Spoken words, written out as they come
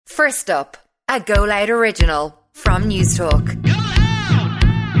First up, a Go Loud original from Newstalk.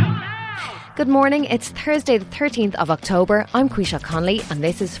 Good morning, it's Thursday the 13th of October. I'm Quisha Conley and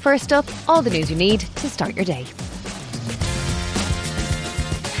this is First Up, all the news you need to start your day.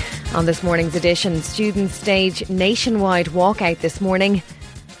 On this morning's edition, students stage nationwide walkout this morning.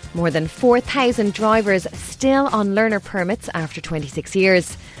 More than 4,000 drivers still on learner permits after 26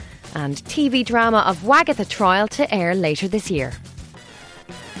 years. And TV drama of Wagatha trial to air later this year.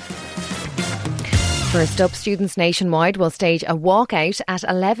 First up, students nationwide will stage a walkout at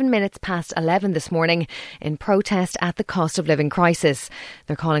 11 minutes past 11 this morning in protest at the cost of living crisis.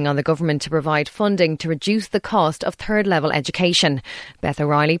 They're calling on the government to provide funding to reduce the cost of third level education. Beth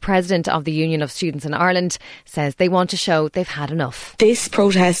O'Reilly, President of the Union of Students in Ireland, says they want to show they've had enough. This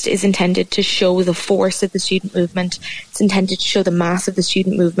protest is intended to show the force of the student movement. It's intended to show the mass of the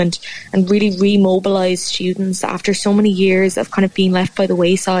student movement and really remobilise students after so many years of kind of being left by the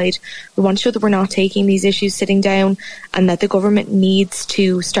wayside. We want to show that we're not taking these issues sitting down and that the government needs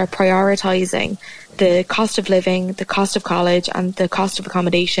to start prioritising the cost of living, the cost of college and the cost of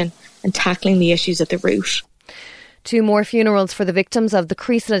accommodation and tackling the issues at the root. 2 more funerals for the victims of the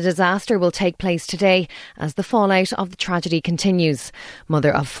Creasla disaster will take place today as the fallout of the tragedy continues.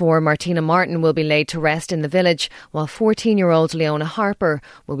 Mother of 4, Martina Martin, will be laid to rest in the village, while 14-year-old Leona Harper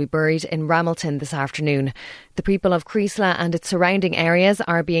will be buried in Ramilton this afternoon. The people of Creasla and its surrounding areas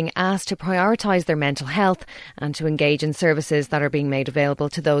are being asked to prioritise their mental health and to engage in services that are being made available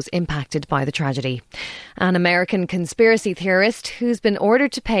to those impacted by the tragedy. An American conspiracy theorist who's been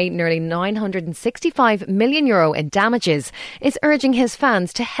ordered to pay nearly €965 million in damages is urging his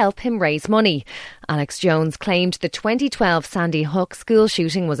fans to help him raise money. Alex Jones claimed the 2012 Sandy Hook school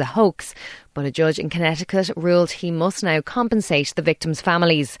shooting was a hoax, but a judge in Connecticut ruled he must now compensate the victims'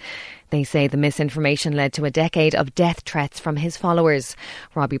 families. They say the misinformation led to a decade of death threats from his followers.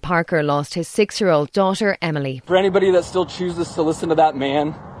 Robbie Parker lost his 6-year-old daughter, Emily. For anybody that still chooses to listen to that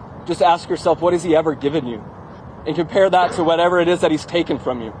man, just ask yourself, what has he ever given you? And compare that to whatever it is that he's taken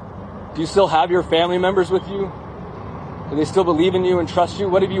from you. Do you still have your family members with you? Do they still believe in you and trust you?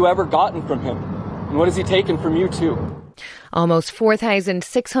 What have you ever gotten from him? And what has he taken from you too? Almost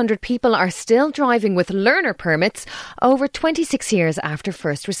 4,600 people are still driving with learner permits over 26 years after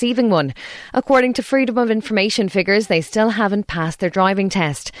first receiving one. According to Freedom of Information figures, they still haven't passed their driving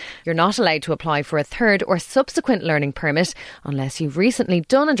test. You're not allowed to apply for a third or subsequent learning permit unless you've recently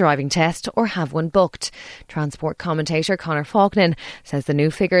done a driving test or have one booked. Transport commentator Conor Faulkner says the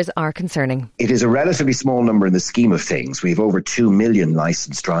new figures are concerning. It is a relatively small number in the scheme of things. We have over 2 million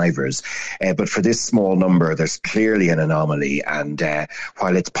licensed drivers, but for this small number, there's clearly an anomaly. And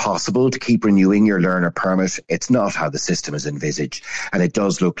while it's possible to keep renewing your learner permit, it's not how the system is envisaged. And it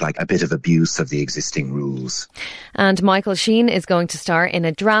does look like a bit of abuse of the existing rules. And Michael Sheen is going to star in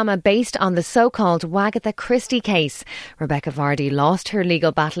a drama based on the so-called Wagatha Christie case. Rebecca Vardy lost her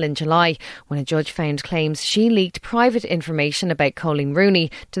legal battle in July when a judge found claims she leaked private information about Colleen Rooney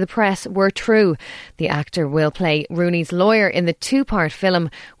to the press were true. The actor will play Rooney's lawyer in the 2-part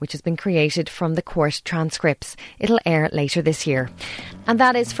film, which has been created from the court transcripts. It'll air later this year. And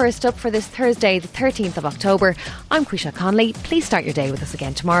that is First Up for this Thursday, the 13th of October. I'm Quisha Conley. Please start your day with us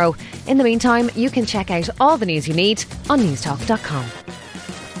again tomorrow. In the meantime, you can check out all the news you need on newstalk.com.